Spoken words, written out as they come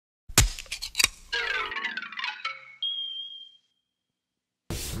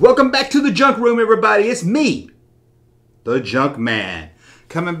Welcome back to the Junk Room, everybody. It's me, the Junk Man,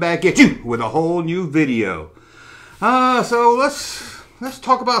 coming back at you with a whole new video. So let's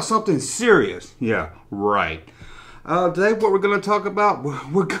talk about something serious. Yeah, right. Today, what we're going to talk about,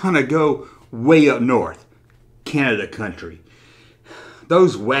 we're going to go way up north, Canada country.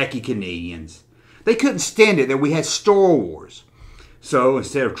 Those wacky Canadians. They couldn't stand it that we had Star Wars. So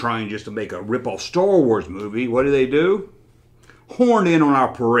instead of trying just to make a rip-off Star Wars movie, what do? Horn in on our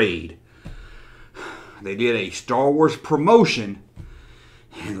parade. They did a Star Wars promotion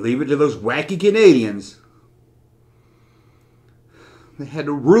and leave it to those wacky Canadians. They had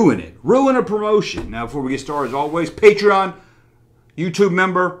to ruin it. Ruin a promotion. Now, before we get started, as always, Patreon, YouTube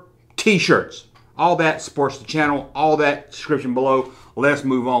member, t-shirts. All that supports the channel. All that, description below. Let's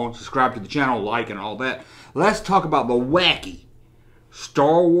move on. Subscribe to the channel, like, and all that. Let's talk about the wacky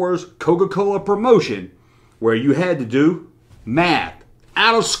Star Wars Coca-Cola promotion where you had to do math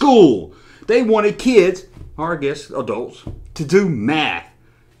out of school. They wanted kids, or I guess adults, to do math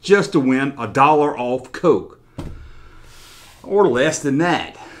just to win $1 off Coke. Or less than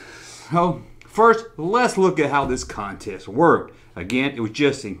that. So, first, let's look at how this contest worked. Again, it was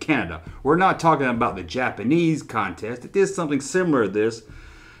just in Canada. We're not talking about the Japanese contest. It did something similar to this,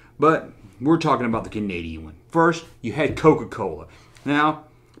 but we're talking about the Canadian one. First, you had Coca-Cola. Now,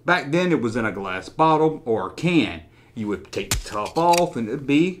 back then it was in a glass bottle or a can. You would take the top off and it would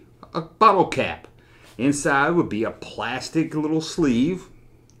be a bottle cap. Inside would be a plastic little sleeve,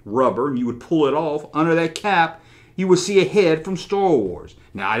 rubber, and you would pull it off. Under that cap, you would see a head from Star Wars.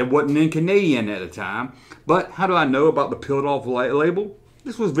 Now, I wasn't in Canadian at the time, but how do I know about the peeled off label?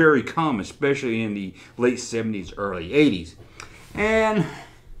 This was very common, especially in the late 70s, early 80s. And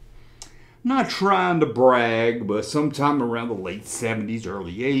not trying to brag, but sometime around the late 70s,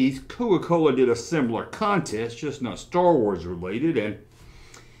 early 80s, Coca-Cola did a similar contest, just not Star Wars related, and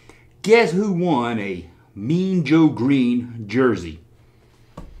guess who won a Mean Joe Green jersey?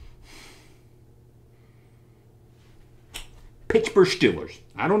 Pittsburgh Steelers.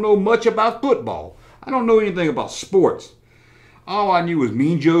 I don't know much about football. I don't know anything about sports. All I knew was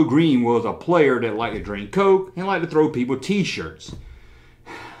Mean Joe Green was a player that liked to drink Coke and liked to throw people t-shirts.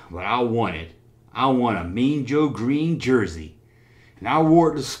 But I won it. I won a Mean Joe Green jersey. And I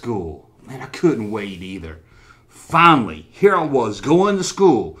wore it to school. Man, I couldn't wait either. Finally, here I was going to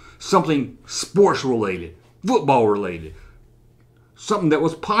school. Something sports related. Football related. Something that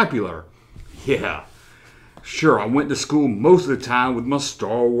was popular. Yeah. Sure, I went to school most of the time with my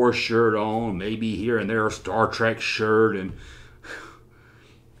Star Wars shirt on. Maybe here and there a Star Trek shirt. And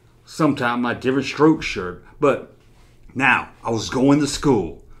sometimes my different stroke shirt. But now, I was going to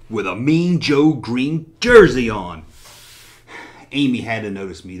school with a Mean Joe Green jersey on. Amy had to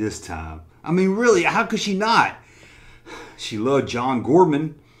notice me this time. I mean, really, how could she not? She loved John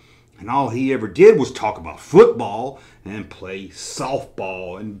Gorman, and all he ever did was talk about football and play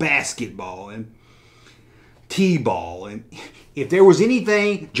softball and basketball and t-ball. And if there was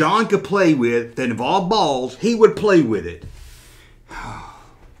anything John could play with that involved balls, he would play with it.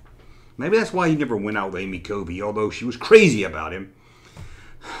 Maybe that's why he never went out with Amy Covey, although she was crazy about him.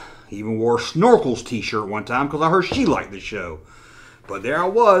 He even wore a Snorkels t-shirt one time because I heard she liked the show. But there I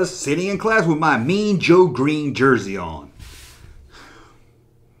was, sitting in class with my Mean Joe Green jersey on.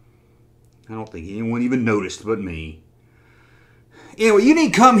 I don't think anyone even noticed but me. Anyway, you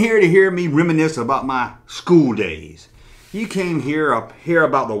didn't come here to hear me reminisce about my school days. You came here to hear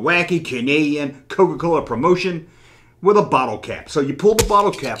about the wacky Canadian Coca-Cola promotion with a bottle cap. So you pulled the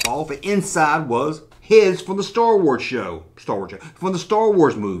bottle cap off, and inside was heads from the Star Wars show. From the Star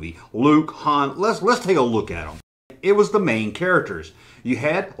Wars movie. Luke, Han, let's take a look at them. It was the main characters. You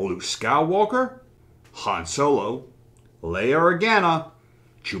had Luke Skywalker, Han Solo, Leia Organa,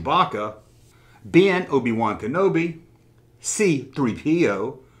 Chewbacca, Ben Obi-Wan Kenobi,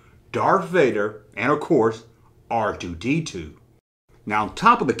 C-3PO, Darth Vader, and of course, R2-D2. Now on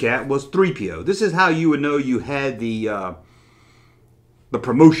top of the cap was 3PO. This is how you would know you had the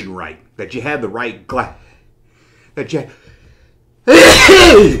promotion right. That you had the right glass. That you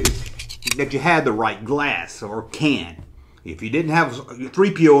had the right glass or can. If you didn't have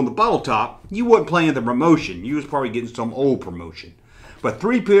 3PO on the bottle top, you wasn't playing the promotion. You was probably getting some old promotion. But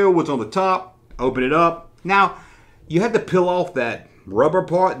 3PO was on the top. Open it up. Now, you had to peel off that rubber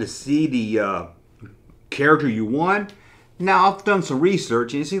part to see the character you won. Now, I've done some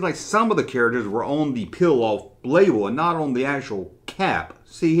research, and it seems like some of the characters were on the peel-off label and not on the actual cap.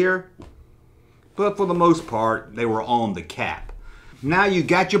 See here? But for the most part, they were on the cap. Now you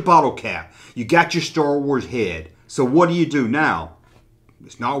got your bottle cap. You got your Star Wars head. So what do you do now?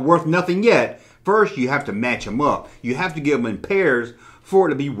 It's not worth nothing yet. First, you have to match them up. You have to give them in pairs for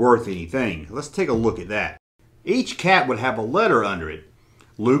it to be worth anything. Let's take a look at that. Each cap would have a letter under it.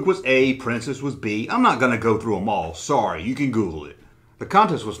 Luke was A, Princess was B. I'm not going to go through them all. Sorry, you can Google it. The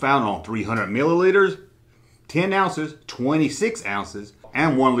contest was found on 300 milliliters, 10 ounces, 26 ounces,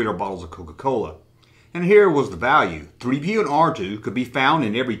 and 1 liter bottles of Coca-Cola. And here was the value. 3P and R2 could be found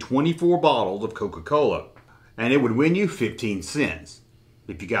in every 24 bottles of Coca-Cola, and it would win you 15 cents.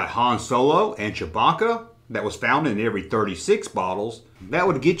 If you got Han Solo and Chewbacca, that was found in every 36 bottles, that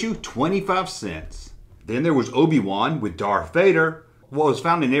would get you 25 cents. Then there was Obi-Wan with Darth Vader, what was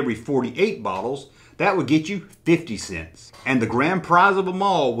found in every 48 bottles, that would get you 50 cents. And the grand prize of them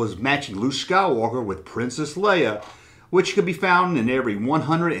all was matching Luke Skywalker with Princess Leia, which could be found in every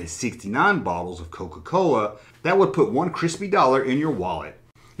 169 bottles of Coca-Cola. That would put $1 crispy dollar in your wallet.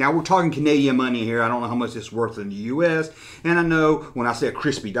 Now we're talking Canadian money here. I don't know how much it's worth in the US. And I know when I say a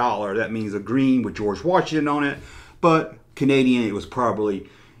crispy dollar, that means a green with George Washington on it. But Canadian, it was probably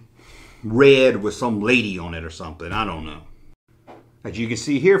red with some lady on it or something. I don't know. As you can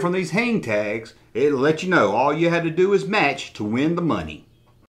see here from these hang tags, it'll let you know all you had to do is match to win the money.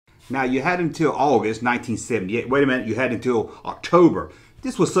 Now you had until August 1978. Wait a minute, you had until October.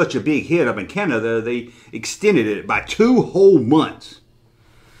 This was such a big hit up in Canada, they extended it by 2 whole months.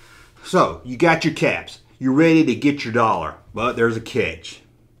 So, you got your caps. You're ready to get your dollar. But there's a catch.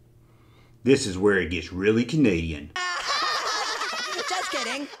 This is where it gets really Canadian. Just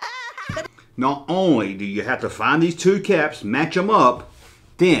kidding. Not only do you have to find these 2 caps, match them up,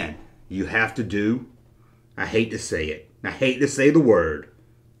 then you have to do, I hate to say it, I hate to say the word,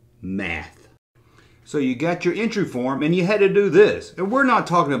 math. So you got your entry form and you had to do this. And we're not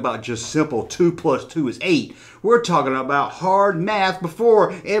talking about just simple 2 plus 2 is 8. We're talking about hard math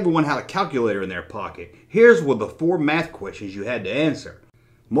before everyone had a calculator in their pocket. Here's what the 4 math questions you had to answer.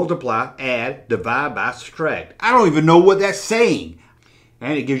 Multiply, add, divide by, subtract. I don't even know what that's saying.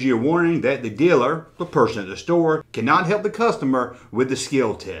 And it gives you a warning that the dealer, the person at the store, cannot help the customer with the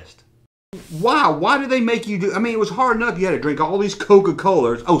skill test. Why? Why did they make you do? I mean, it was hard enough. You had to drink all these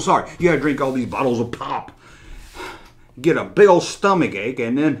Coca-Colas. Oh, sorry. You had to drink all these bottles of pop. Get a big old stomach ache,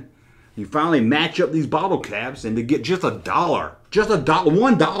 and then you finally match up these bottle caps, and to get just $1. Just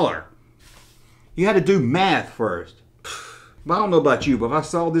 $1. You had to do math first. But I don't know about you, but if I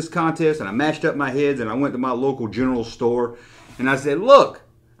saw this contest and I matched up my heads and I went to my local general store and I said, look,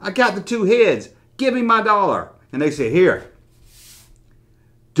 I got the 2 heads. Give me my $1. And they said, here,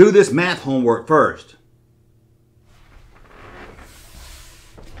 do this math homework first.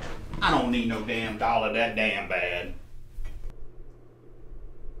 I don't need no damn dollar that damn bad.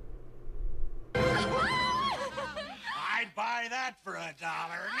 I'd buy that for $1.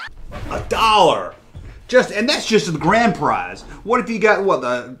 $1. And that's just the grand prize. What if you got what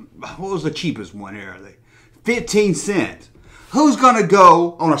was the cheapest one here? 15 cents. Who's gonna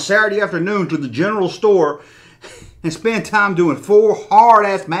go on a Saturday afternoon to the general store and spend time doing 4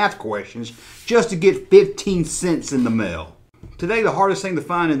 hard-ass math questions just to get 15 cents in the mail? Today, the hardest thing to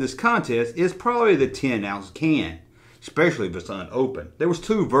find in this contest is probably the 10-ounce can, especially if it's unopened. There was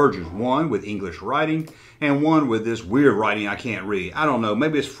 2 versions, one with English writing and one with this weird writing I can't read. I don't know,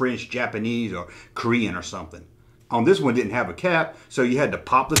 maybe it's French, Japanese, or Korean or something. On this one didn't have a cap, so you had to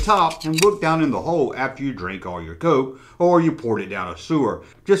pop the top and look down in the hole after you drank all your Coke or you poured it down a sewer,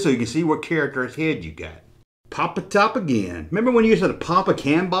 just so you can see what character's head you got. Pop the top again. Remember when you used to pop a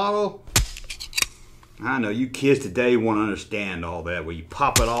can bottle? I know you kids today won't understand all that, where you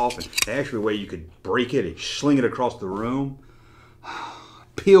pop it off and actually where you could break it and sling it across the room.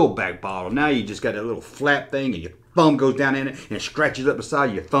 Peel back bottle. Now you just got that little flap thing and your thumb goes down in it and it scratches up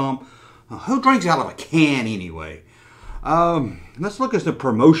beside your thumb. Who drinks out of a can anyway? Let's look at the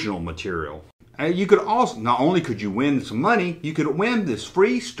promotional material. You could also, not only could you win some money, you could win this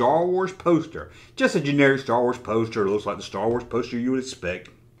free Star Wars poster. Just a generic Star Wars poster. It looks like the Star Wars poster you would expect.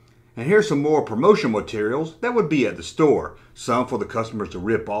 And here's some more promotional materials that would be at the store. Some for the customers to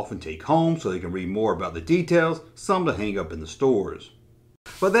rip off and take home so they can read more about the details. Some to hang up in the stores.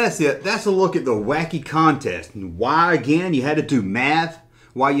 But that's it. That's a look at the wacky contest. And why, again, you had to do math?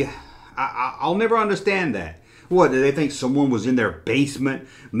 Why you... I'll never understand that. What, did they think someone was in their basement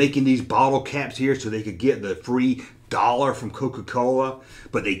making these bottle caps here so they could get the free $1 from Coca-Cola?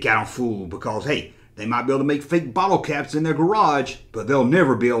 But they got them fooled because, hey, they might be able to make fake bottle caps in their garage, but they'll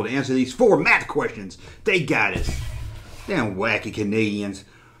never be able to answer these 4 math questions. They got us. Damn wacky Canadians.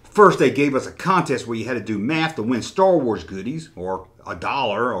 First, they gave us a contest where you had to do math to win Star Wars goodies, or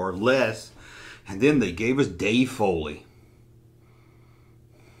 $1 or less. And then they gave us Dave Foley.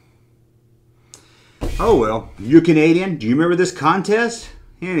 Oh well, you Canadian, do you remember this contest?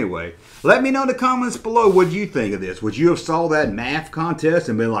 Anyway, let me know in the comments below what you think of this. Would you have saw that math contest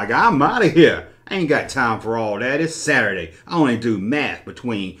and been like, I'm out of here. I ain't got time for all that. It's Saturday. I only do math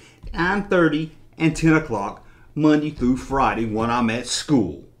between 9:30 and 10 o'clock Monday through Friday when I'm at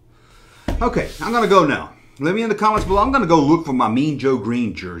school. Okay, I'm going to go now. Let me in the comments below. I'm going to go look for my Mean Joe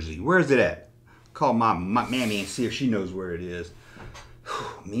Green jersey. Where is it at? Call my mammy and see if she knows where it is.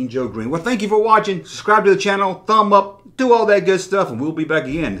 Mean Joe Green. Well, thank you for watching. Subscribe to the channel. Thumb up. Do all that good stuff. And we'll be back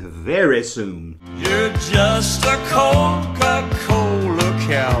again very soon. You're just a Coca-Cola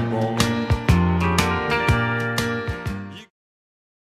cowboy.